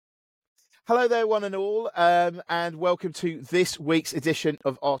Hello there, one and all, and welcome to this week's edition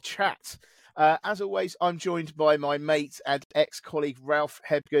of our chat. As always, I'm joined by my mate and ex-colleague Ralph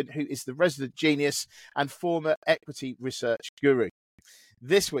Hebgen, who is the resident genius and former equity research guru.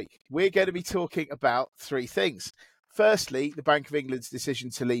 This week, we're going to be talking about three things. Firstly, the Bank of England's decision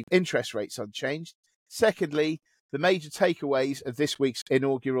to leave interest rates unchanged. Secondly, the major takeaways of this week's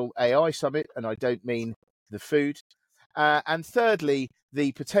inaugural AI summit, and I don't mean the food. And thirdly,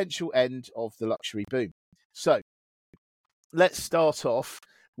 the potential end of the luxury boom. So let's start off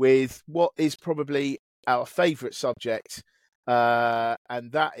with what is probably our favourite subject,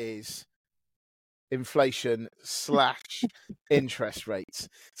 and that is inflation / interest rates.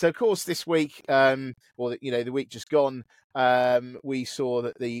 So, of course, this week, the week just gone, we saw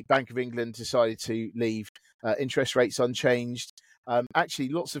that the Bank of England decided to leave interest rates unchanged. Actually,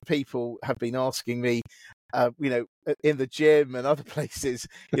 lots of people have been asking me, in the gym and other places,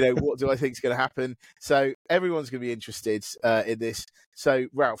 what do I think is going to happen? So everyone's going to be interested in this. So,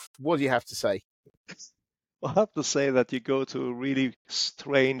 Ralph, what do you have to say? I have to say that you go to a really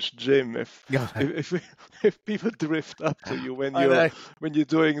strange gym if people drift up to you when you're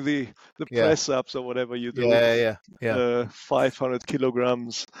doing the press ups or whatever you do. 500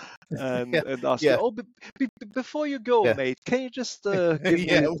 kilograms and ask you, before you go, mate, can you just give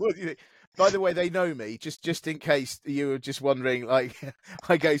me? What do you think? By the way, they know me, just in case you were just wondering, like,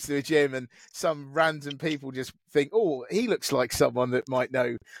 I go to the gym and some random people just think, oh, he looks like someone that might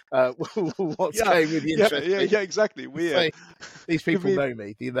know what's going with the interest rate. Yeah, exactly. These people know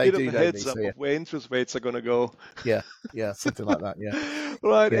me. They do know heads me. Up of where interest rates are going to go. Yeah, something like that,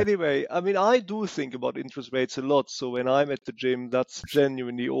 Right, anyway, I mean, I do think about interest rates a lot. So when I'm at the gym, that's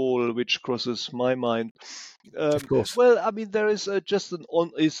genuinely all which crosses my mind. Of course. Well, I mean, there is it's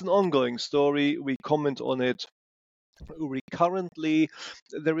an ongoing story. We comment on it recurrently.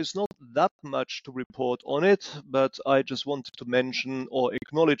 There is not that much to report on it, but I just wanted to mention or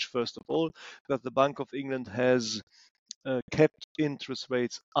acknowledge, first of all, that the Bank of England has kept interest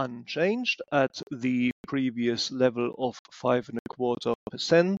rates unchanged at the previous level of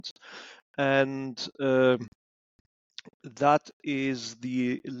 5.25%, and that is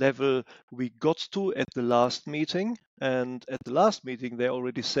the level we got to at the last meeting. And at the last meeting, they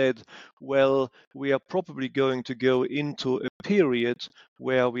already said, well, we are probably going to go into a period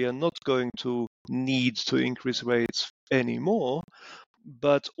where we are not going to need to increase rates anymore,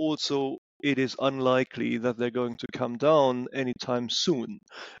 but also it is unlikely that they're going to come down anytime soon.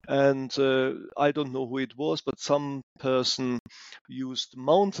 And I don't know who it was, but some person used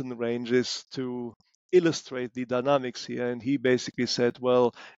mountain ranges to illustrate the dynamics here, and he basically said,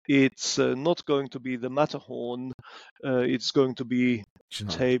 well, it's not going to be the Matterhorn, it's going to be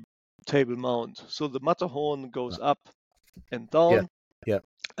Table Mount. So the Matterhorn goes up and down,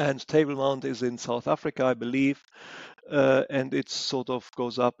 and Table Mount is in South Africa, I believe, and it sort of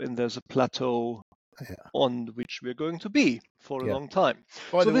goes up, and there's a plateau on which we're going to be for a long time.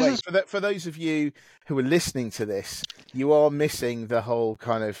 By the way, for those of you who are listening to this, you are missing the whole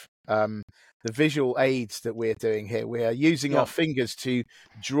kind of the visual aids that we're doing here. We are using our fingers to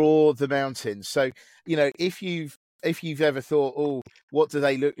draw the mountains. So, if you've ever thought, oh, what do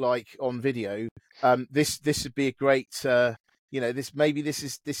they look like on video? This would be a great, this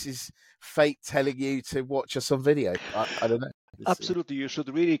is fate telling you to watch us on video. I don't know. Absolutely, you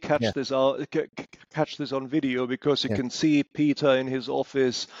should really catch this on video, because you can see Peter in his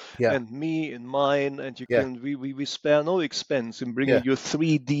office and me in mine, and you can we spare no expense in bringing you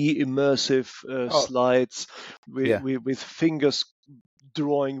 3D immersive slides with fingers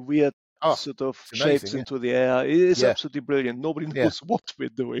drawing weird sort of shapes into the air. It is absolutely brilliant. Nobody knows what we're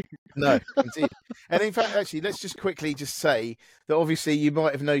doing. No, indeed. And in fact, actually, let's just quickly say that obviously you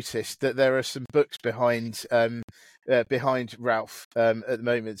might have noticed that there are some books behind Ralph at the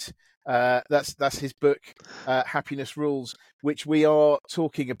moment. That's his book, Happiness Rules, which we are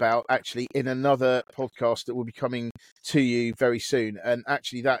talking about actually in another podcast that will be coming to you very soon. And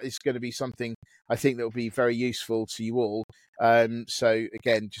actually, that is going to be something I think that will be very useful to you all. So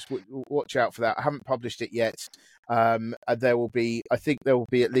again, just watch out for that. I haven't published it yet. And there will be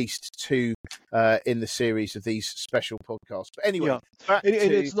at least 2 in the series of these special podcasts. But anyway,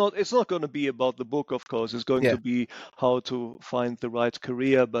 it's not going to be about the book, of course. It's going to be how to find the right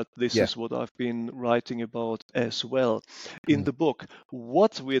career. But this is what I've been writing about as well in the book.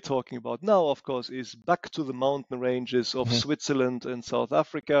 What we're talking about now, of course, is back to the mountain ranges of Switzerland and South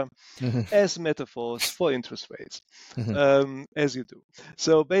Africa as metaphors for interest rates, as you do.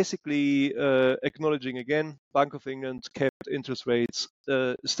 So basically, acknowledging again, Bank of England kept interest rates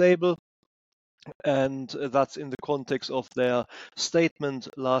stable. And that's in the context of their statement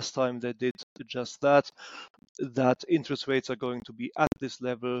last time they did just that interest rates are going to be at this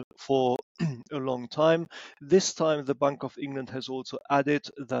level for a long time. This time, the Bank of England has also added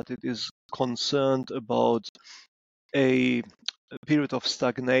that it is concerned about a period of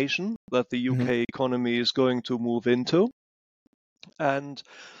stagnation that the Mhm. UK economy is going to move into. And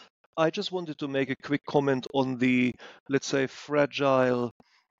I just wanted to make a quick comment on the, let's say, fragile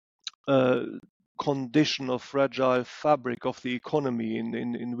uh, condition or fragile fabric of the economy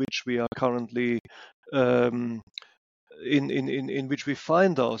in which we are currently um, in which we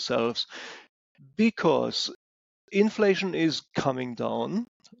find ourselves, because inflation is coming down,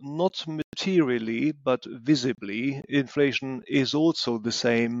 not materially but visibly. Inflation is also the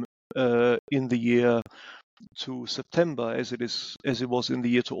same in the year to September as it was in the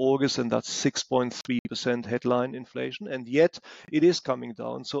year to August, and that's 6.3% headline inflation, and yet it is coming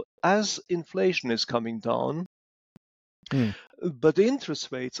down. So as inflation is coming down, Mm. but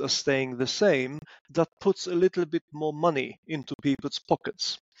interest rates are staying the same, that puts a little bit more money into people's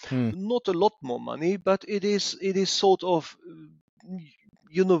pockets. Mm. Not a lot more money, but it is sort of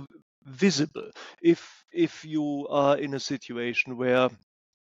visible. If you are in a situation where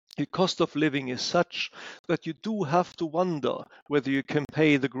the cost of living is such that you do have to wonder whether you can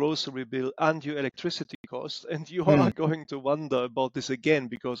pay the grocery bill and your electricity cost. And you are Mm. going to wonder about this again,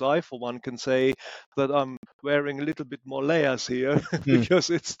 because I, for one, can say that I'm wearing a little bit more layers here Mm. because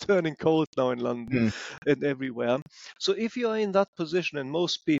it's turning cold now in London Mm. and everywhere. So if you are in that position, and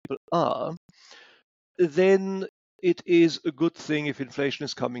most people are, then it is a good thing if inflation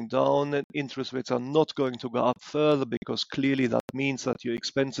is coming down and interest rates are not going to go up further, because clearly that means that your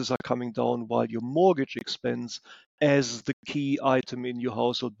expenses are coming down while your mortgage expense, as the key item in your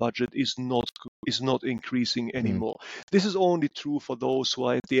household budget, is not increasing Mm. anymore. This is only true for those who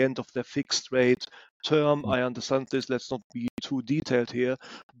are at the end of their fixed rate term. Mm. I understand this. Let's not be too detailed here,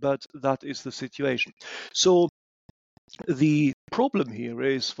 but that is the situation. So the problem here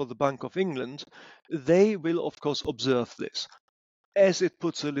is, for the Bank of England, they will of course observe this. As it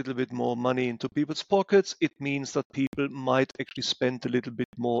puts a little bit more money into people's pockets, it means that people might actually spend a little bit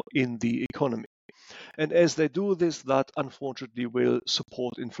more in the economy. And as they do this, that unfortunately will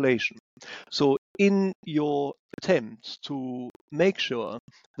support inflation. So in your attempt to make sure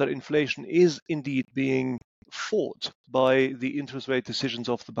that inflation is indeed being fought by the interest rate decisions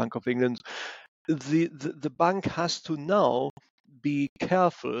of the Bank of England, the bank has to now be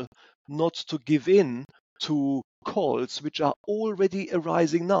careful not to give in to calls which are already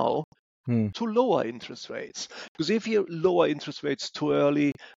arising now Mm. to lower interest rates. Because if you lower interest rates too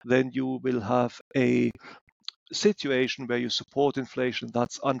early, then you will have a situation where you support inflation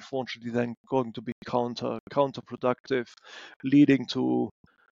that's unfortunately then going to be counterproductive, leading to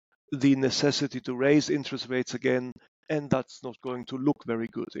the necessity to raise interest rates again. And that's not going to look very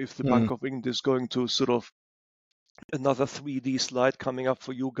good if the Mm. Bank of England is going to sort of, another 3D slide coming up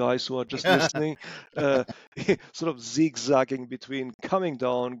for you guys who are just listening, uh, sort of zigzagging between coming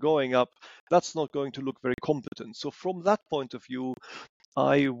down, going up. That's not going to look very competent. So from that point of view,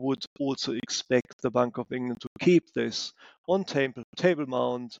 I would also expect the Bank of England to keep this on table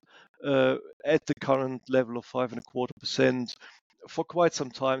mount at the current level of 5.25% for quite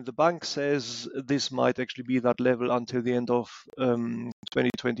some time. The bank says this might actually be that level until the end of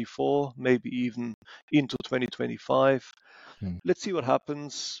 2024, maybe even into 2025. Mm. Let's see what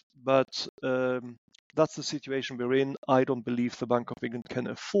happens, but that's the situation we're in. I don't believe the Bank of England can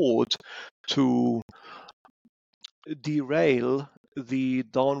afford to derail the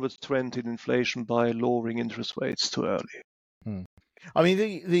downward trend in inflation by lowering interest rates too early. Mm. I mean,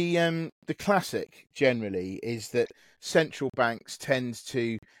 the classic generally is that central banks tend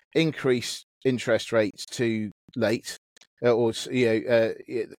to increase interest rates too late, too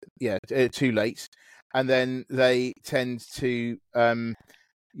late, and then they tend to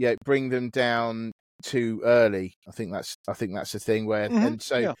bring them down too early. I think that's the thing where, Hmm. and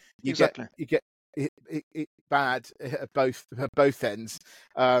so Yeah, you get exactly. you get it bad at both ends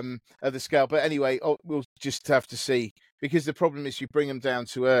of the scale. But anyway, we'll just have to see, because the problem is you bring them down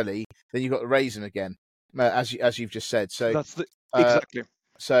too early, then you've got to raise them again, as you've just said. So That's the uh, exactly.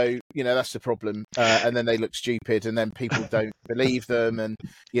 that's the problem, and then they look stupid, and then people don't believe them, and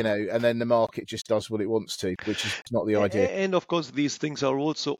then the market just does what it wants to, which is not the idea. And of course, these things are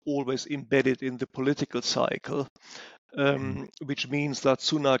also always embedded in the political cycle, Mm. which means that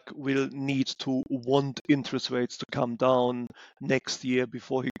Sunak will need to want interest rates to come down next year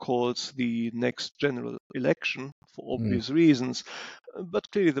before he calls the next general election, for Mm. obvious reasons.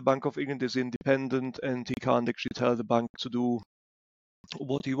 But clearly, the Bank of England is independent, and he can't actually tell the bank to do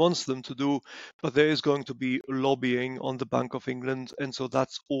what he wants them to do, but there is going to be lobbying on the Bank of England, and so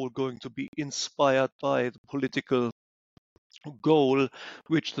that's all going to be inspired by the political goal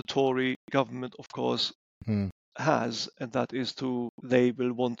which the Tory government, of course, Hmm. has, and that is they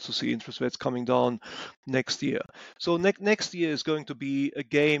will want to see interest rates coming down next year. So next year is going to be a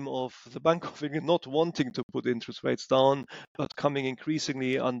game of the Bank of England not wanting to put interest rates down, but coming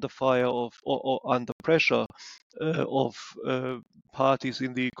increasingly under fire or under pressure of parties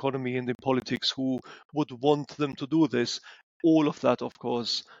in the economy and in politics who would want them to do this. All of that, of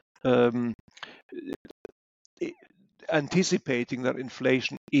course, um, anticipating that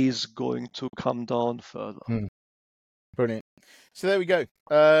inflation is going to come down further. Hmm. Brilliant. So there we go.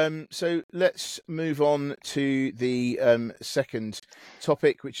 So let's move on to the second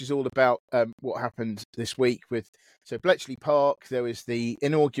topic, which is all about what happened this week with Bletchley Park. There was the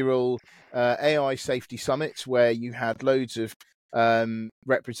inaugural AI Safety Summit where you had loads of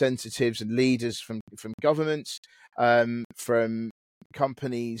representatives and leaders from governments, from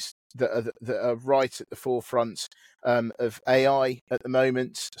companies that are right at the forefront of AI at the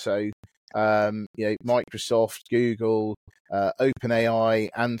moment. So Microsoft, Google, OpenAI,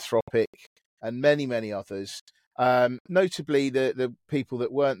 Anthropic, and many others. Notably, the people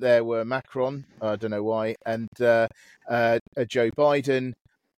that weren't there were Macron, I don't know why, and Joe Biden.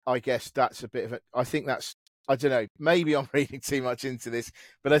 I guess that's a bit of I think that's, I don't know, maybe I'm reading too much into this,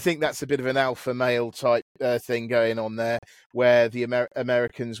 but I think that's a bit of an alpha male type thing going on there, where the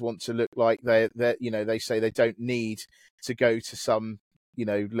Americans want to look like they say they don't need to go to some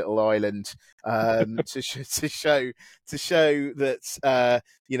little island to show that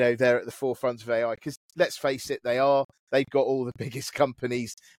they're at the forefront of AI. Because let's face it, they've got all the biggest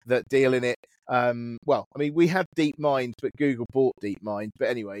companies that deal in it. Well, I mean, we had DeepMind, but Google bought DeepMind. But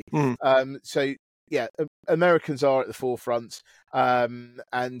anyway, so yeah, Americans are at the forefront,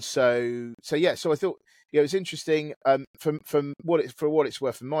 and so I thought it was interesting. From what it's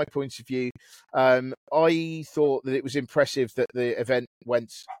worth, from my point of view, I thought that it was impressive that the event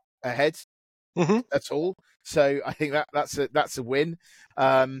went ahead at all. So I think that's a win.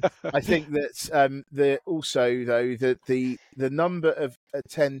 I think that also though that the number of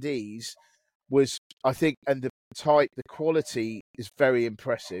attendees was, I think, and the quality is very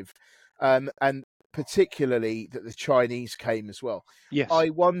impressive, and particularly that the Chinese came as well. Yes. I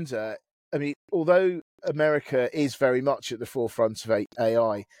wonder. I mean, although America is very much at the forefront of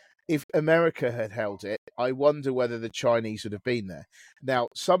AI, if America had held it, I wonder whether the Chinese would have been there. Now,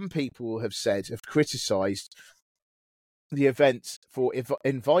 some people have criticised the event for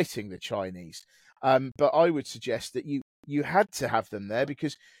inviting the Chinese, but I would suggest that you had to have them there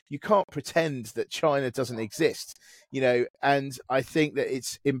because you can't pretend that China doesn't exist, and I think that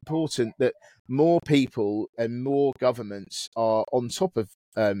it's important that more people and more governments are on top of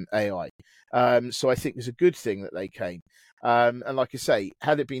AI. So I think it's a good thing that they came. And like I say,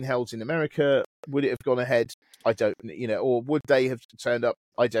 had it been held in America, would it have gone ahead? I don't, or would they have turned up?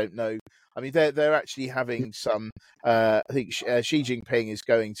 I don't know. I mean, they're actually having some. I think Xi Jinping is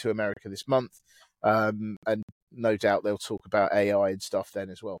going to America this month, and no doubt they'll talk about AI and stuff then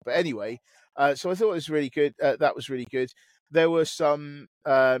as well. But anyway, so I thought it was really good. That was really good. There were some,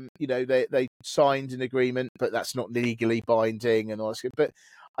 they signed an agreement, but that's not legally binding and all that. But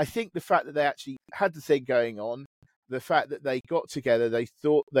I think the fact that they actually had the thing going on, the fact that they got together, they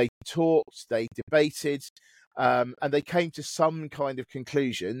thought, they talked, they debated, and they came to some kind of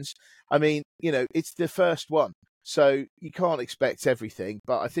conclusions. I mean, it's the first one, so you can't expect everything.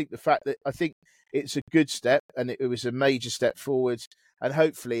 But I think I think it's a good step, and it was a major step forward, and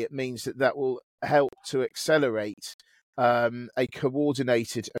hopefully it means that will help to accelerate a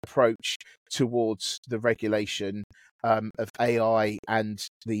coordinated approach towards the regulation of AI and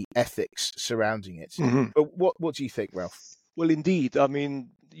the ethics surrounding it. But what do you think, Ralph? Well, indeed. I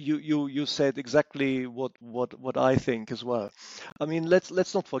mean, you said exactly what I think as well. I mean,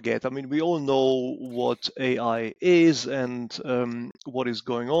 let's not forget. I mean, we all know what AI is and what is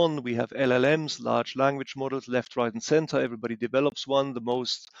going on. We have LLMs, large language models, left, right, and center. Everybody develops one. The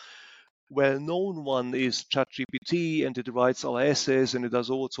most well-known one is ChatGPT, and it writes our essays and it does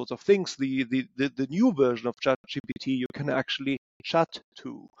all sorts of things. The new version of ChatGPT you can actually chat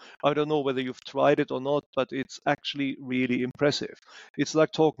to. I don't know whether you've tried it or not, but it's actually really impressive. It's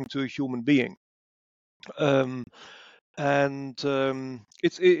like talking to a human being. It's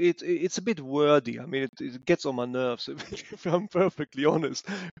a bit wordy. I mean, it gets on my nerves if I'm perfectly honest.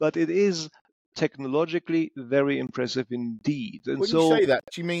 But it is technologically very impressive indeed. And When you so say that,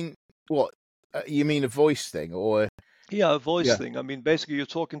 do you mean what? You mean a voice thing, or? Yeah, a voice Yeah. thing. I mean, basically, you're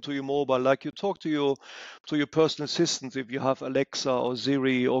talking to your mobile, like you talk to your personal assistant if you have Alexa or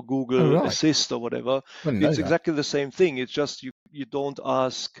Siri or Oh, Google right. Assist or whatever. I didn't know It's that. exactly the same thing. It's just you don't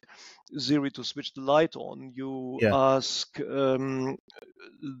ask Siri to switch the light on. You Yeah. ask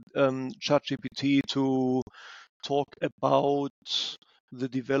ChatGPT to talk about the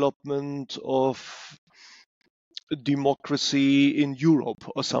development of democracy in Europe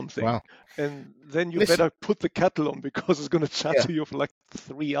or something. Wow. And then you Listen. better put the kettle on because it's going to chat Yeah. to you for like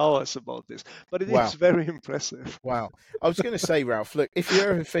 3 hours about this. But it is Wow. very impressive. Wow. I was going to say, Ralph, look, if you're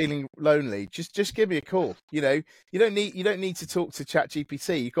ever feeling lonely, just give me a call. You don't need to talk to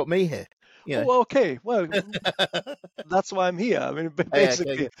ChatGPT. You've got me here. You know. Oh, okay. Well, that's why I'm here. I mean, Yeah,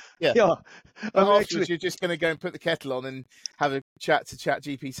 okay, basically, yeah. yeah. I But mean, afterwards, actually, you're just going to go and put the kettle on and have a chat to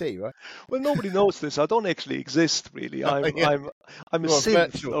ChatGPT, right? well, nobody knows this. I don't actually exist, really. I'm Yeah. I'm I'm a Well,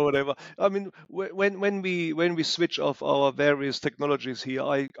 synth virtual. or whatever. I mean, when we switch off our various technologies here,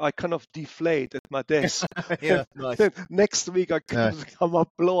 I kind of deflate at my desk. Yeah, nice. Then next week I No. come up,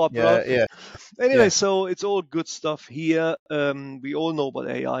 blow up Yeah, Ralph. yeah, Anyway, yeah. so it's all good stuff here. We all know what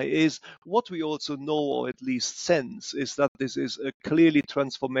AI is. What we also know, or at least sense, is that this is a clearly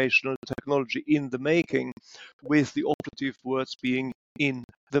transformational technology in the making, with the operative words being in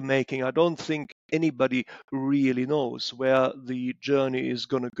the making. I don't think anybody really knows where the journey is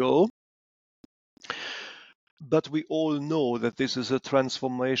going to go. But we all know that this is a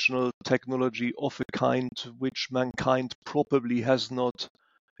transformational technology of a kind which mankind probably has not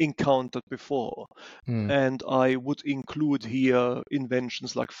encountered before. Hmm. And I would include here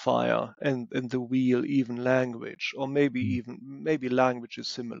inventions like fire and the wheel, even language, or Hmm. maybe language is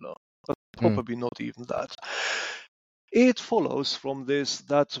similar, but Hmm. probably not even that. It follows from this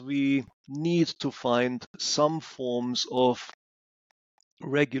that we need to find some forms of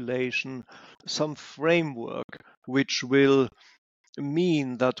regulation, some framework which will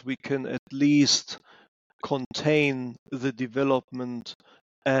mean that we can at least contain the development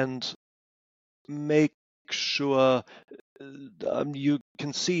and make sure. You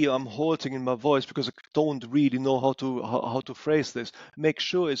can see I'm halting in my voice because I don't really know how to phrase this. Make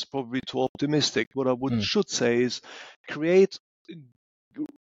sure is probably too optimistic. What I Hmm. should say is create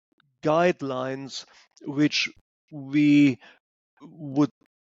guidelines which we would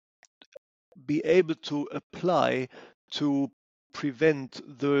be able to apply to prevent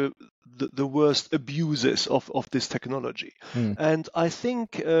the worst abuses of this technology. Hmm. And I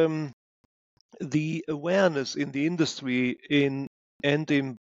think the awareness in the industry in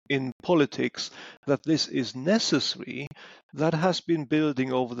politics that this is necessary, that has been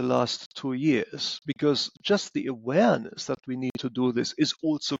building over the last 2 years, because just the awareness that we need to do this is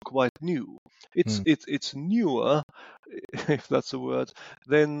also quite new. Hmm. It's newer, if that's a word,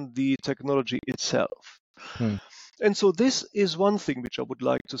 than the technology itself. Hmm. And so this is one thing which I would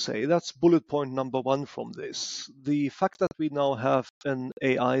like to say. That's bullet point number one from this. The fact that we now have an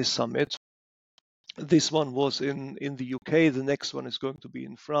AI summit. This one was in the UK, the next one is going to be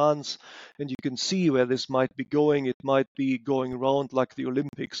in France, and you can see where this might be going. It might be going around like the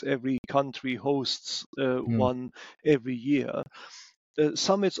Olympics. Every country hosts Hmm. one every year.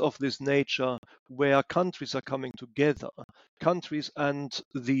 Summits of this nature where countries are coming together, countries and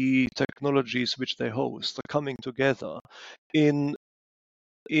the technologies which they host are coming together in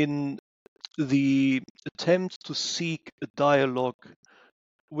in the attempt to seek a dialogue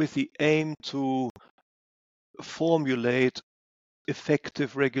with the aim to formulate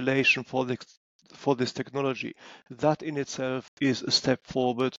effective regulation for this technology. That in itself is a step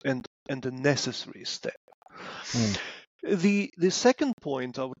forward and a necessary step. Hmm. The second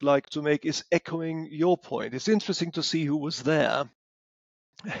point I would like to make is echoing your point. It's interesting to see who was there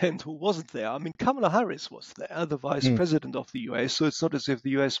and who wasn't there. I mean, Kamala Harris was there, the vice Hmm. president of the US, so it's not as if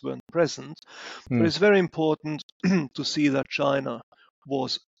the US weren't present, but Hmm. it's very important to see that China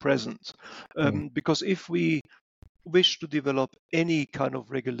was present. Hmm. Because if we wish to develop any kind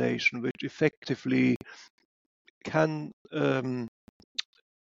of regulation which effectively can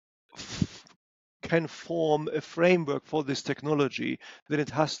can form a framework for this technology, then it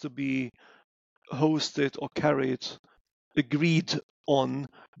has to be hosted or agreed on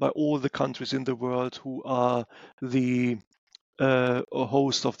by all the countries in the world who are the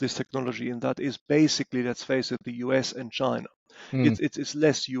host of this technology, and that is basically, let's face it, the US and China. Hmm. It's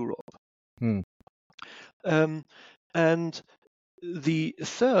less Europe. Hmm. Um, and the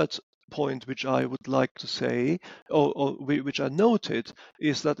third point which I would like to say, or which I noted,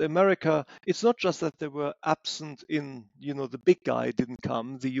 is that America, it's not just that they were absent in, the big guy didn't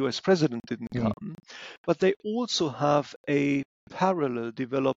come, the US president didn't Hmm. come, but they also have a parallel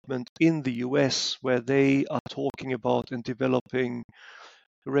development in the US where they are talking about and developing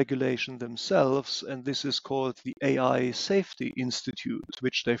regulation themselves, and this is called the AI Safety Institute,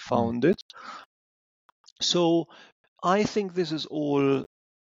 which they founded. So I think this is all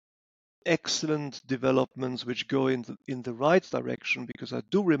excellent developments which go in the right direction, because I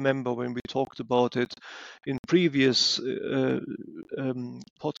do remember when we talked about it in previous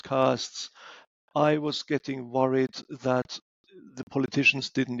podcasts, I was getting worried that the politicians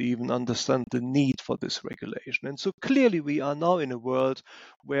didn't even understand the need for this regulation. And so clearly we are now in a world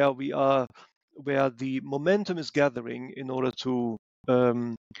where the momentum is gathering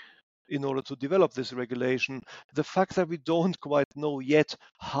um, in order to develop this regulation. The fact that we don't quite know yet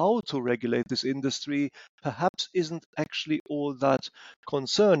how to regulate this industry perhaps isn't actually all that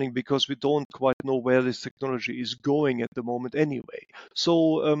concerning, because we don't quite know where this technology is going at the moment anyway.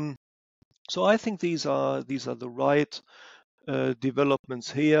 So I think these are the right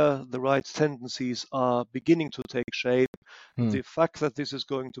developments here. The right tendencies are beginning to take shape. The fact that this is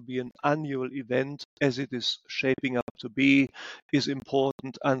going to be an annual event, as it is shaping up to be, is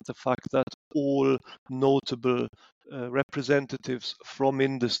important, and the fact that all notable representatives from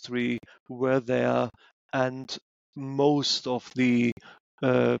industry were there, and most of the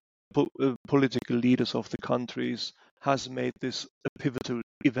political leaders of the countries has made this a pivotal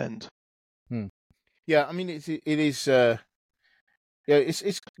event. Yeah, I mean it is. Yeah,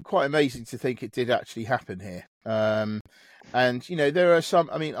 it's quite amazing to think it did actually happen here. And there are some.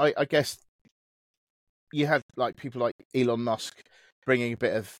 I mean, I guess you have like people like Elon Musk bringing a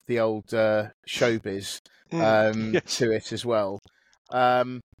bit of the old showbiz Yes. to it as well.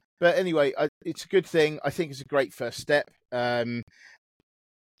 But anyway, it's a good thing. I think it's a great first step.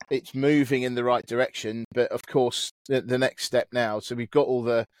 It's moving in the right direction, but of course, the next step now. So we've got all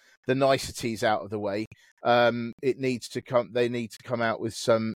the niceties out of the way. It needs to come. They need to come out with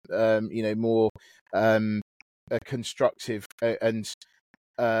some, more constructive and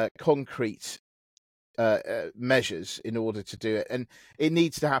concrete measures in order to do it, and it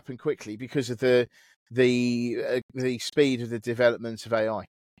needs to happen quickly because of the speed of the development of AI.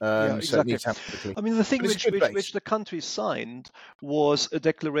 Yeah, So it exactly. needs to happen quickly. I mean, the thing But it's a which good which base. which the country signed was a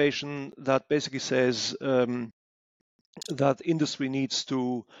declaration that basically says that industry needs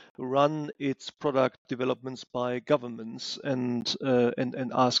to run its product developments by governments and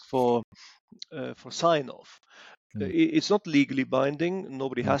ask for sign off. Mm, It's not legally binding.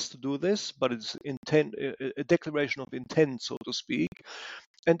 Nobody mm, has to do this, but it's a declaration of intent, so to speak,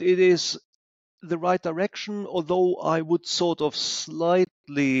 and it is the right direction. Although I would sort of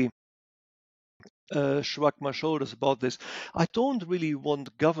slightly shrug my shoulders about this. I don't really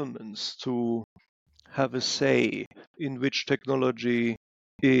want governments to have a say in which technology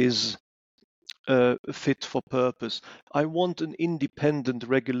is fit for purpose. I want an independent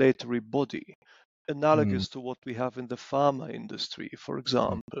regulatory body, mm. analogous to what we have in the pharma industry, for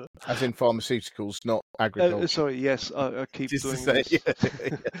example. As in pharmaceuticals, not agriculture. Sorry, yes, I keep Just to doing say, this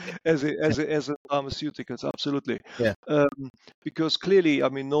yeah, as a pharmaceuticals, absolutely. yeah. Um, because clearly, I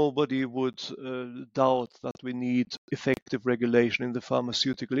mean, nobody would doubt that we need effective regulation in the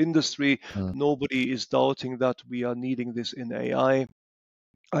pharmaceutical industry. Mm. Nobody is doubting that we are needing this in AI.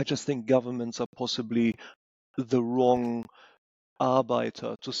 I just think governments are possibly the wrong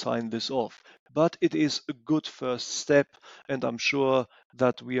arbiter to sign this off. But it is a good first step, and I'm sure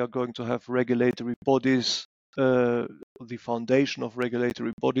that we are going to have regulatory bodies, the foundation of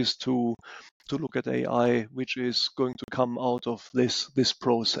regulatory bodies to look at AI, which is going to come out of this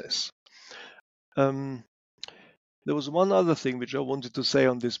process. There was one other thing which I wanted to say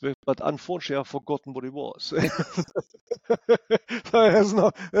on this, but unfortunately I've forgotten what it was.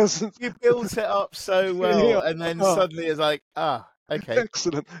 You built it up so well, Yeah, and then suddenly it's like, okay.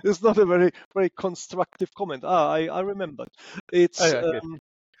 excellent. It's not a very constructive comment. I remembered. Oh, It's yeah, good.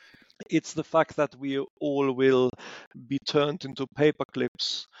 it's the fact that we all will be turned into paper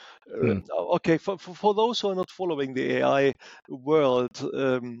clips. Hmm. Okay, for those who are not following the AI world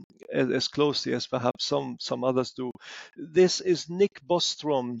as closely as perhaps some others do, this is Nick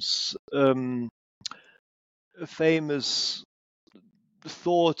Bostrom's famous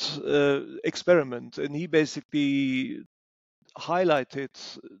thought experiment, and he basically highlighted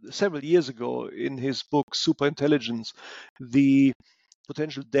several years ago in his book Superintelligence the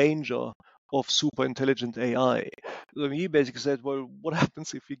potential danger of super intelligent AI. So he basically said, well, what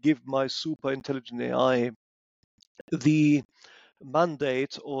happens if you give my super intelligent AI the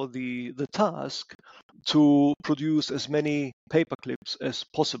mandate or the task to produce as many paper clips as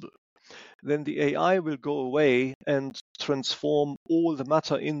possible? then the AI will go away and transform all the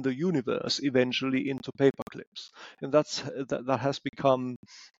matter in the universe eventually into paperclips. And that has become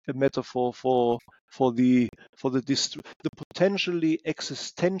a metaphor for the potentially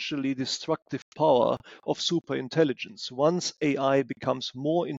existentially destructive power of superintelligence. Once AI becomes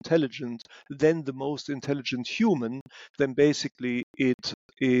more intelligent than the most intelligent human, then basically it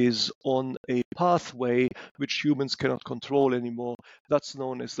is on a pathway which humans cannot control anymore. That's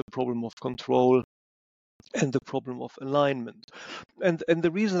known as the problem of control and the problem of alignment. And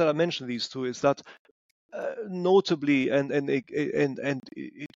the reason that I mention these two is that notably, and it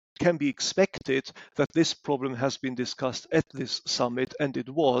can be expected that this problem has been discussed at this summit, and it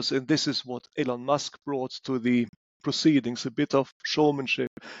was, and this is what Elon Musk brought to the proceedings: a bit of showmanship,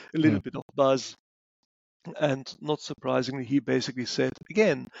 a little bit of buzz. And not surprisingly, he basically said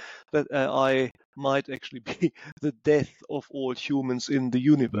again that AI might actually be the death of all humans in the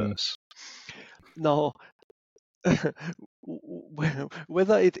universe. Now,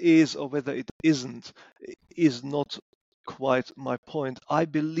 whether it is or whether it isn't is not quite my point. I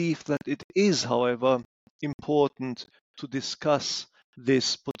believe that it is, however, important to discuss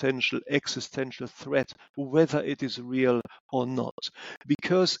this potential existential threat, whether it is real or not,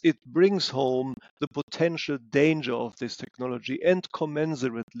 because it brings home the potential danger of this technology and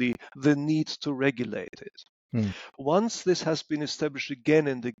commensurately the need to regulate it. Once this has been established again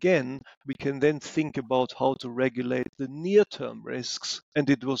and again, we can then think about how to regulate the near-term risks. And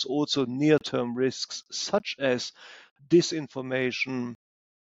it was also near-term risks such as disinformation,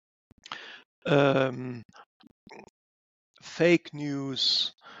 fake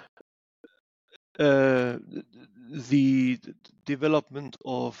news, the development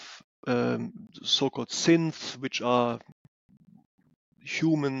of so-called synths, which are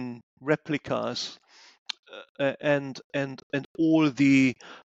human replicas, and all the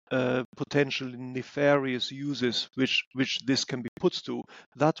potentially nefarious uses which this can be put to.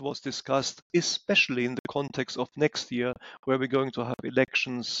 That was discussed, especially in the context of next year, where we're going to have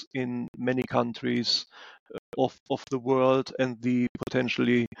elections in many countries of the world, and the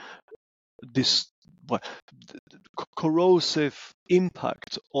potentially corrosive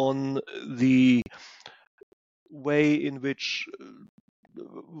impact on the way in which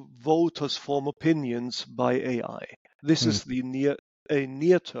voters form opinions by AI. This is a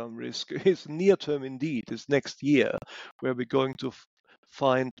near-term risk. It's near-term indeed. It's next year where we're going to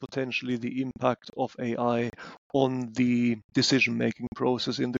find potentially the impact of AI on the decision-making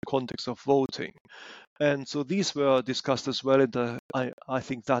process in the context of voting. And so these were discussed as well. And I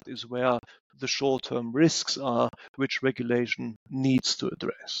think that is where the short-term risks are, which regulation needs to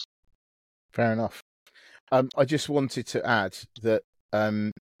address. Fair enough. I just wanted to add that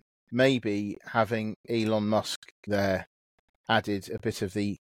maybe having Elon Musk there added a bit of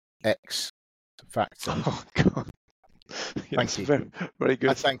the X factor. Oh, God. Thank you. Very, very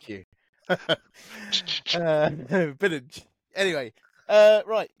good. Thank you. Anyway,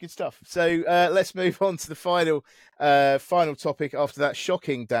 right, good stuff. So let's move on to the final topic after that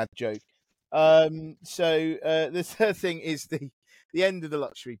shocking dad joke. So the third thing is the end of the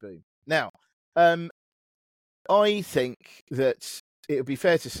luxury boom. Now, I think that it would be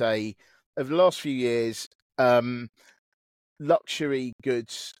fair to say over the last few years, luxury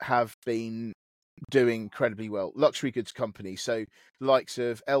goods have been doing incredibly well. Luxury goods companies, so the likes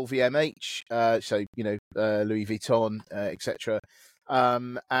of LVMH, Louis Vuitton, etc.,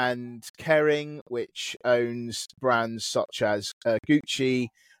 and Kering, which owns brands such as Gucci,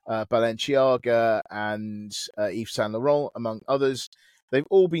 Balenciaga, and Yves Saint Laurent, among others. They've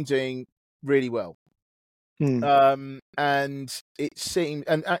all been doing really well. And it seemed,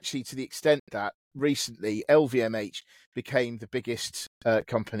 and actually to the extent that recently LVMH became the biggest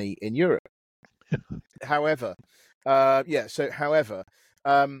company in Europe. However, it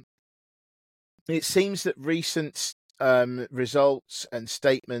seems that recent results and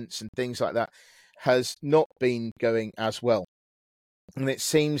statements and things like that has not been going as well. And it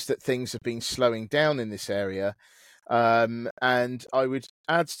seems that things have been slowing down in this area. And I would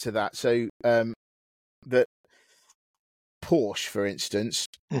add to that, so that Porsche, for instance,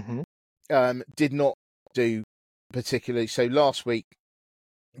 did not do particularly. So last week,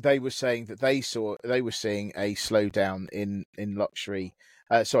 they were saying that they were seeing a slowdown in luxury,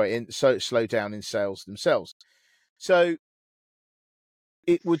 slowdown in sales themselves. So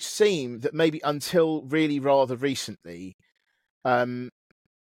it would seem that maybe until really rather recently,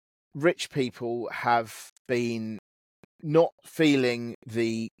 rich people have been not feeling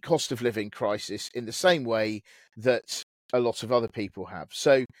the cost of living crisis in the same way that a lot of other people have.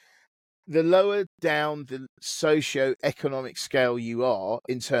 So the lower down the socio-economic scale you are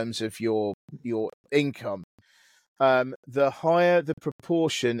in terms of your income, the higher the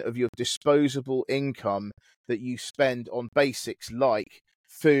proportion of your disposable income that you spend on basics like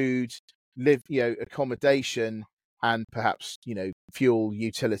food, accommodation, and perhaps fuel,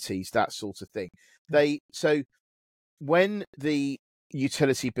 utilities, that sort of thing. So when the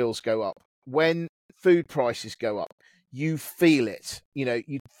utility bills go up, when food prices go up, you feel it.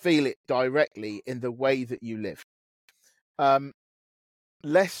 You feel it directly in the way that you live.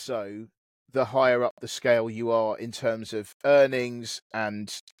 Less so the higher up the scale you are in terms of earnings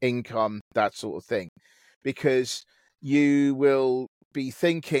and income, that sort of thing, because you will be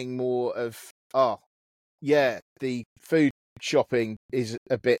thinking more of, the food shopping is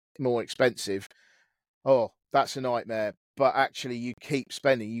a bit more expensive. Oh, that's a nightmare. But actually, you keep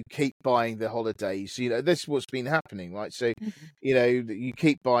spending, you keep buying the holidays. This is what's been happening, right? So, you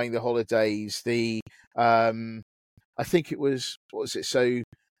keep buying the holidays. I think it was, what was it? So,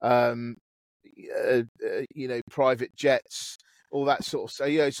 um, private jets, all that sort of. So,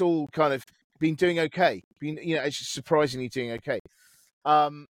 it's all kind of been doing okay. It's surprisingly doing okay.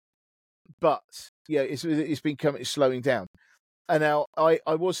 But it's been slowing down. And now I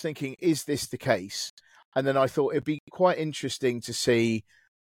was thinking, is this the case? And then I thought it'd be quite interesting to see,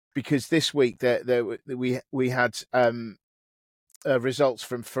 because this week we had results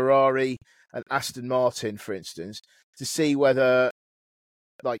from Ferrari and Aston Martin, for instance, to see whether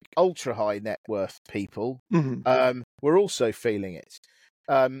like ultra high net worth people were also feeling it.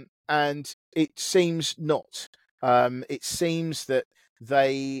 And it seems not. It seems that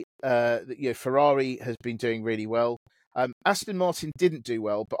Ferrari has been doing really well. Aston Martin didn't do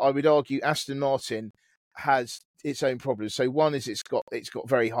well, but I would argue Aston Martin has its own problems. So one is it's got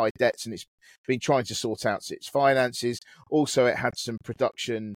very high debts, and it's been trying to sort out its finances. Also, it had some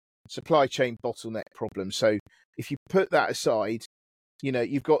production supply chain bottleneck problems. So if you put that aside,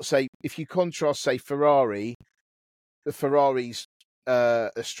 you've got, say, if you contrast, say, Ferrari's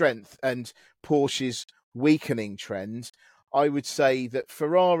strength and Porsche's weakening trend, I would say that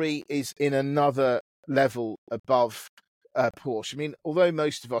Ferrari is in another level above Porsche. I mean, although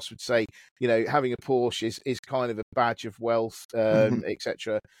most of us would say, having a Porsche is kind of a badge of wealth,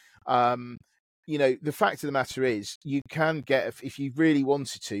 etc. The fact of the matter is, you can get, if you really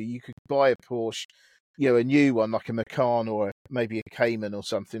wanted to, you could buy a Porsche, a new one like a Macan or maybe a Cayman or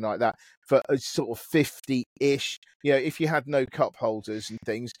something like that for a sort of 50-ish. If you had no cup holders and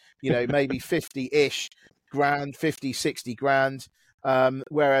things, maybe 50-ish grand, 50, 60 grand.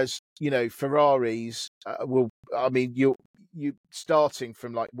 Whereas, Ferraris you starting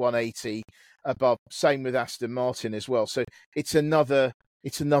from like 180 above. Same with Aston Martin as well. So it's another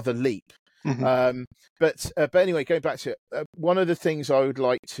leap. But anyway, going back to it, one of the things I would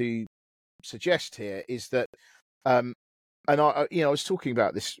like to suggest here is that, and I was talking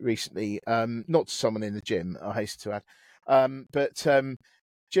about this recently, not to someone in the gym, I hasten to add, but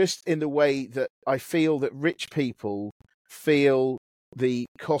just in the way that I feel that rich people feel the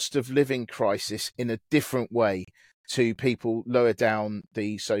cost of living crisis in a different way to people lower down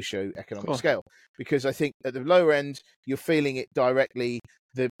the socio-economic scale. Because I think at the lower end, you're feeling it directly,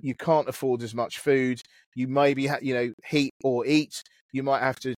 that you can't afford as much food. You maybe heat or eat. You might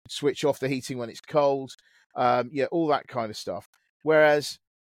have to switch off the heating when it's cold. All that kind of stuff. Whereas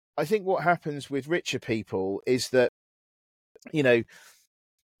I think what happens with richer people is that,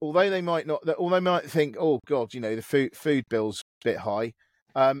 although they might think, oh God, the food bill's a bit high,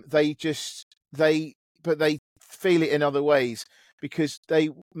 they feel it in other ways, because they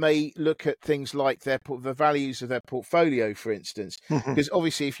may look at things like the values of their portfolio, for instance. Because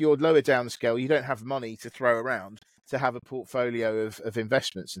obviously, if you're lower down the scale, you don't have money to throw around to have a portfolio of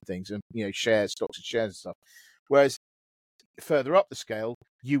investments and things, and shares, stocks and shares and stuff. Whereas further up the scale,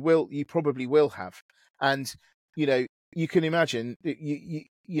 you probably will have. And you can imagine,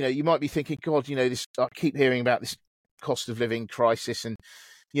 you might be thinking, God, this, I keep hearing about this cost of living crisis, and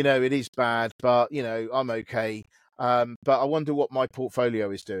it is bad, but I'm okay. But I wonder what my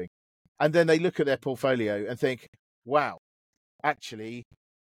portfolio is doing. And then they look at their portfolio and think, wow, actually,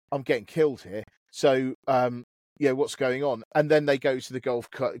 I'm getting killed here. So, what's going on? And then they go to the golf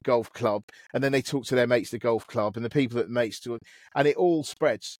club, and then they talk to their mates at the golf club, and the people that mates to, and it all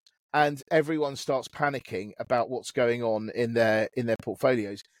spreads, and everyone starts panicking about what's going on in their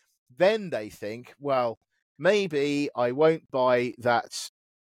portfolios. Then they think, well, maybe I won't buy that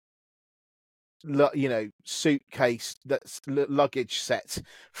suitcase, that's luggage set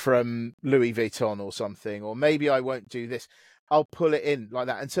from Louis Vuitton or something, or maybe I won't do this. I'll pull it in like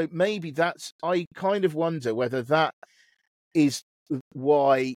that. And so maybe I kind of wonder whether that is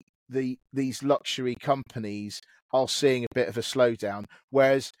why these luxury companies are seeing a bit of a slowdown.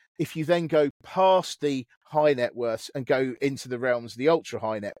 Whereas if you then go past the high net worths and go into the realms of the ultra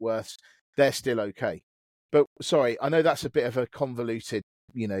high net worths, they're still okay. But sorry, I know that's a bit of a convoluted,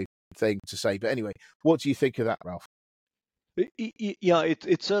 thing to say. But anyway, what do you think of that, Ralph? Yeah,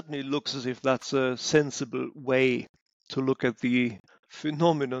 it certainly looks as if that's a sensible way to look at the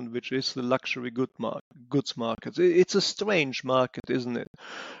phenomenon, which is the luxury goods market. It's a strange market, isn't it?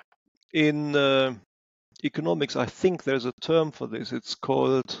 In economics, I think there's a term for this. It's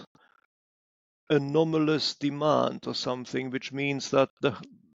called anomalous demand or something, which means that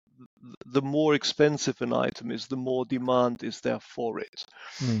the more expensive an item is, the more demand is there for it.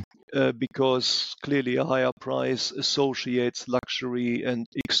 Because clearly a higher price associates luxury and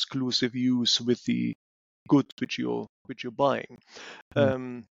exclusive use with the good which you're buying.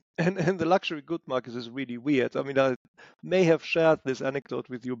 And the luxury good market is really weird. I mean, I may have shared this anecdote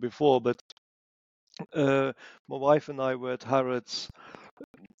with you before, but my wife and I were at Harrods.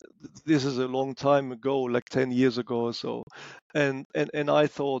 This is a long time ago, like 10 years ago or so. And I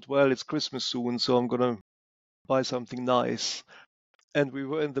thought, well, it's Christmas soon, so I'm going to buy something nice. And we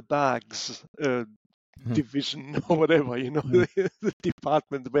were in the bags division or whatever, the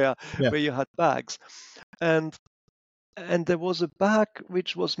department where you had bags. And there was a bag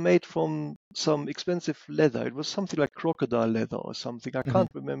which was made from some expensive leather. It was something like crocodile leather or something. I can't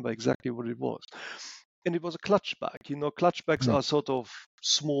remember exactly what it was. And it was a clutch bag. Clutch bags are sort of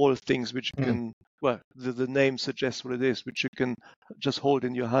small things which you can, well, the name suggests what it is, which you can just hold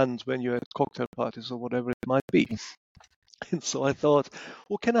in your hand when you're at cocktail parties or whatever it might be. And so I thought,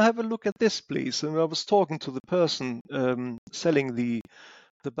 well, can I have a look at this, please? And I was talking to the person selling the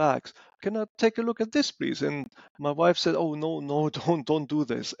bags. Can I take a look at this, please? And my wife said, oh, no, don't do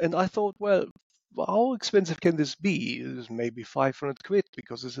this. And I thought, well, how expensive can this be? It's maybe 500 quid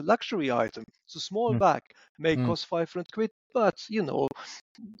because it's a luxury item. It's a small bag, may cost 500 quid, but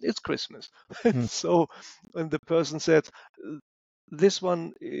it's Christmas. So, and the person said, this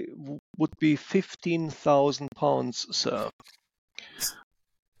one would be £15,000, sir.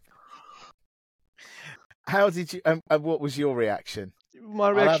 How did you? And what was your reaction? My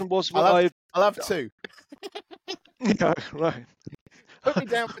reaction was, well, I'll have two. Yeah, right. Put me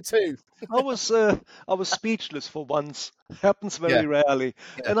down for two. I was speechless for once. Happens very rarely,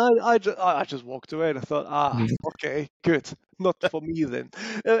 and I just walked away and I thought, okay, good, not for me then.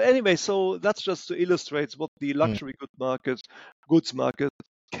 Anyway, so that's just to illustrate what the luxury goods market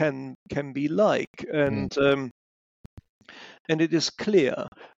can be like, and it is clear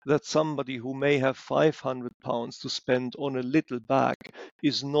that somebody who may have £500 to spend on a little bag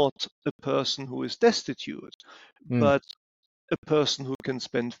is not a person who is destitute, but a person who can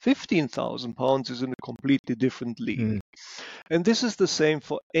spend £15,000 is in a completely different league. And this is the same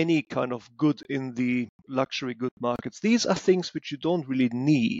for any kind of good in the luxury good markets. These are things which you don't really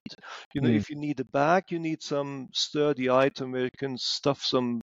need. If you need a bag, you need some sturdy item where you can stuff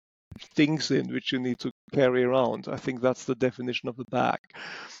some things in which you need to carry around. I think that's the definition of a bag.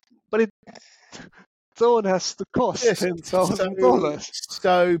 But someone has to cost $10,000.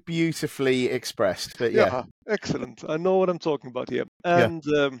 So beautifully expressed, but yeah, excellent. I know what I'm talking about here. And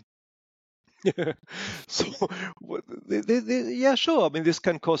so yeah, sure. I mean, this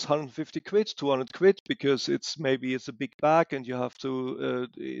can cost 150 quid, 200 quid, because it's a big bag and you have to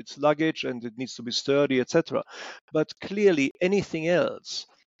it's luggage and it needs to be sturdy, etc. But clearly, anything else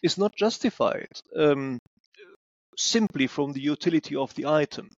is not justified simply from the utility of the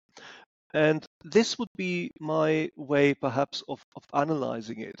item. And this would be my way, perhaps, of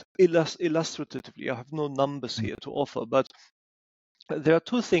analyzing it illustratively. I have no numbers here to offer, but there are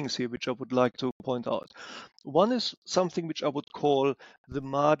two things here which I would like to point out. One is something which I would call the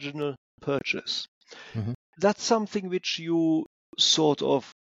marginal purchase. That's something which you sort of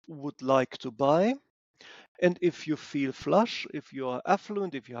would like to buy. And if you feel flush, if you are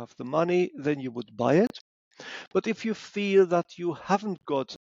affluent, if you have the money, then you would buy it. But if you feel that you haven't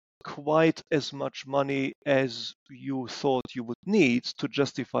got quite as much money as you thought you would need to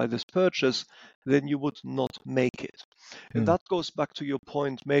justify this purchase, then you would not make it. And that goes back to your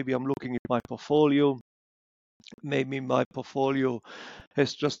point. Maybe I'm looking at my portfolio. Maybe my portfolio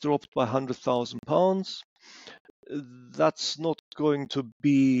has just dropped by £100,000. That's not going to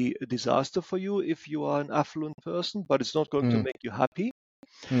be a disaster for you if you are an affluent person, but it's not going to make you happy.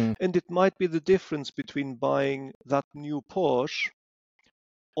 And it might be the difference between buying that new Porsche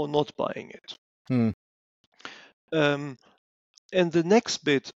or not buying it. And the next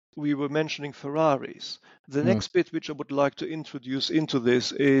bit, we were mentioning Ferraris. The next bit which I would like to introduce into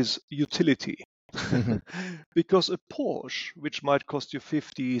this is utility. Mhm. Because a Porsche, which might cost you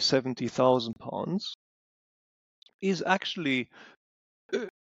 50, 70,000 pounds, is actually uh,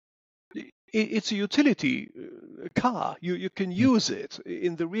 it's a utility car. You can Mm. use it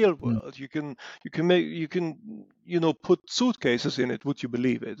in the real Mm. world. You can put suitcases in it. Would you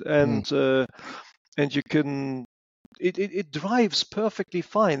believe it? Mm. And you can it drives perfectly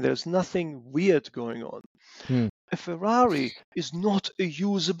fine. There's nothing weird going on. Mm. A Ferrari is not a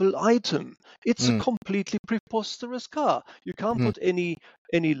usable item. It's a Mm. completely preposterous car. You can't Mm. put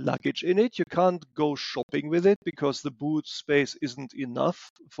any luggage in it. You can't go shopping with it because the boot space isn't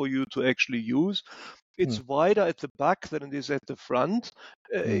enough for you to actually use. Mm. It's wider at the back than it is at the front.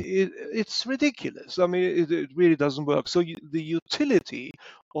 Mm. It's ridiculous. I mean, it really doesn't work. So the utility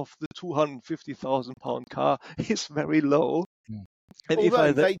of the 250,000 pound car is very low. Mm. And if I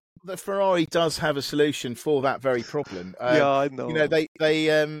Although then, the Ferrari does have a solution for that very problem. yeah, I You know, know.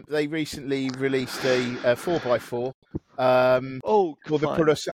 they recently released a 4x4, Oh, for the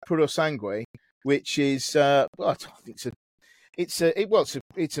fine. Puro Sangue, which is well, I think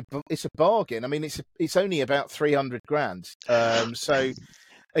it's a bargain. I mean, it's only about 300 grand. So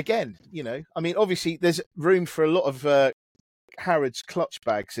again, you know, I mean, obviously there's room for a lot of Harrods clutch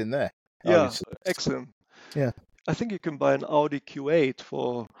bags in there. I would Yeah, suggest. excellent. Yeah, I think you can buy an Audi Q8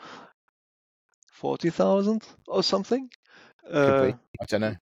 for 40,000 or something. could be. Uh, I don't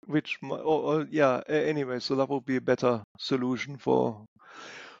know. yeah. Anyway, so that would be a better solution for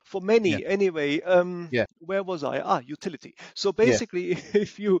many. Yeah, Anyway, yeah, where was I? Utility. So yeah. basically,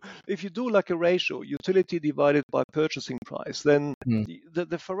 if you do like a ratio, utility divided by purchasing price, then Mm.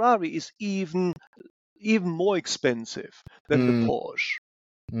 the Ferrari is even more expensive than the Mm. Porsche.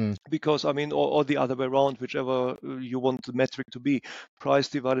 Mm. Because I mean, or the other way around, whichever you want the metric to be, price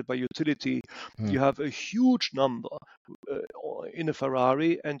divided by utility, Mm. you have a huge number in a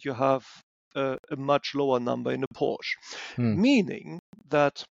Ferrari, and you have a much lower number in a Porsche. Mm. Meaning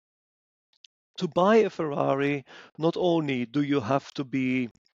that to buy a Ferrari, not only do you have to be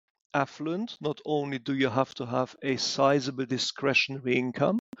affluent, not only do you have to have a sizable discretionary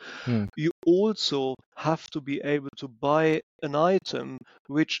income, Mm. you also have to be able to buy an item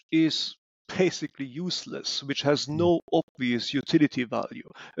which is basically useless, which has Mm. no obvious utility value.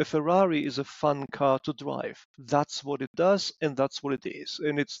 A Ferrari is a fun car to drive. That's what it does, and that's what it is.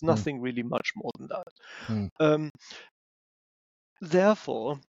 And it's Mm. nothing really much more than that. Mm. Um,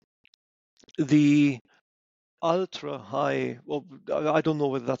 Therefore, the ultra high, well, I don't know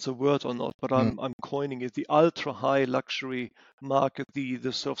whether that's a word or not, but Mm. I'm coining it, the ultra high luxury market, the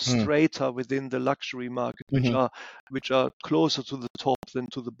sort of Mm. strata within the luxury market, Mhm. which are closer to the top than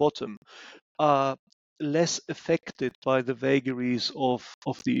to the bottom, are less affected by the vagaries of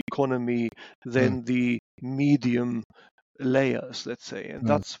the economy Mm. than the medium layers, let's say, and Mm.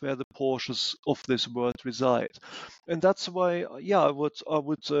 that's where the Porsches of this world reside. And that's why, yeah,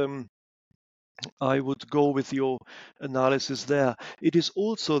 I would go with your analysis there. It is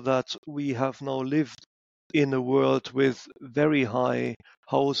also that we have now lived in a world with very high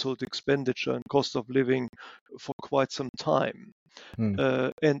household expenditure and cost of living for quite some time.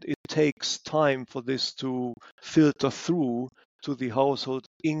 Mm. And it takes time for this to filter through to the household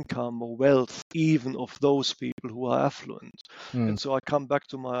income or wealth, even of those people who are affluent. Mm. And so I come back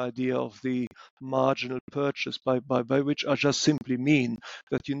to my idea of the marginal purchase, by which I just simply mean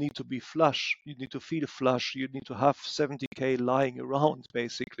that you need to be flush, you need to feel flush, you need to have 70k lying around,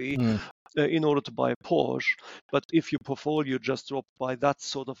 basically, Mm. in order to buy a Porsche. But if your portfolio just dropped by that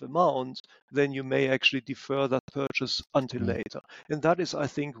sort of amount, then you may actually defer that purchase until Mm. later. And that is, I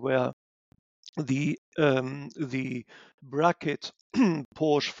think, where the bracket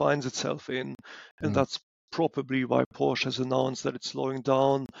Porsche finds itself in, and Mm. that's probably why Porsche has announced that it's slowing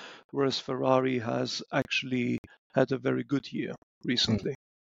down, whereas Ferrari has actually had a very good year Mm. recently.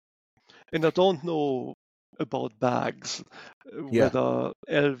 And I don't know about bags, Yeah, whether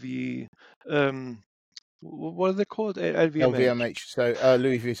LV, what are they called? LVMH. LVMH. So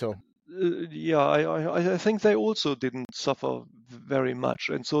Louis Vuitton. Yeah, I think they also didn't suffer very much,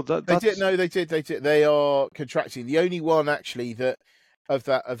 and so They did. that's No, they did. They did. They are contracting. The only one actually that of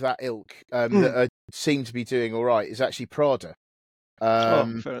that ilk that seem to be doing all right is actually Prada. oh,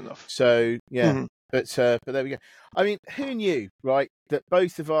 Um, fair enough. so yeah, Mhm. but there we go. I mean, who knew, right, that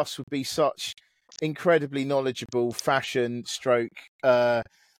both of us would be such incredibly knowledgeable fashion stroke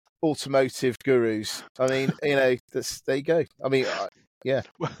automotive gurus? I mean, you know, there you go. I mean, yeah,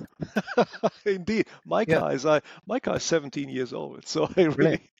 Indeed, yeah, my car is 17 years old, so I brilliant,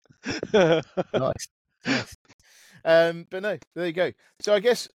 really. nice, nice. But no, there you go. So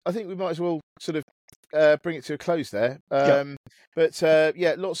I think we might as well sort of bring it to a close there. Yeah. But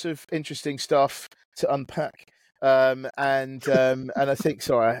yeah, lots of interesting stuff to unpack. And I think,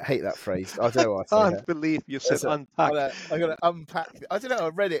 sorry, I hate that phrase. I don't know why I say Can't that. believe you said I'm unpack. gonna unpack. I don't know. I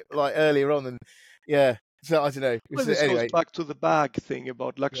read it like earlier on, and yeah. So I don't know. Well, this goes Anyway, back to the bag thing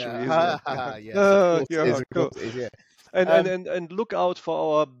about luxury, isn't yeah. it? Yeah. Yes, of course it is. Yeah, Of cool. course it is. Yeah. And look out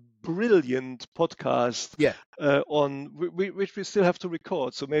for our brilliant podcast Yeah. which we still have to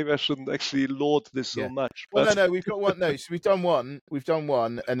record. So maybe I shouldn't actually laud this so Yeah. much. Well, But no, we've got one. No, so we've done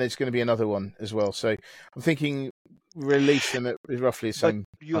one, and there's going to be another one as well. So I'm thinking release them at roughly the but same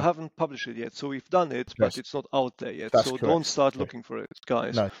you time. haven't published it yet. So we've done it, but it's not out there yet. That's So correct. don't start Yeah. looking for it,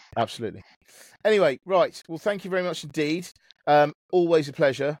 guys. No, absolutely. Anyway, right. Well, thank you very much indeed. Always a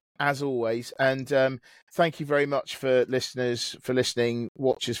pleasure, as always. And thank you very much for listeners for listening,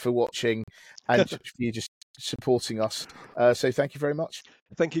 watchers for watching, and for you just supporting us. So thank you very much.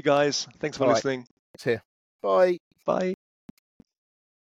 Thank you, guys. Thanks for All right. listening. See ya. Bye. Bye.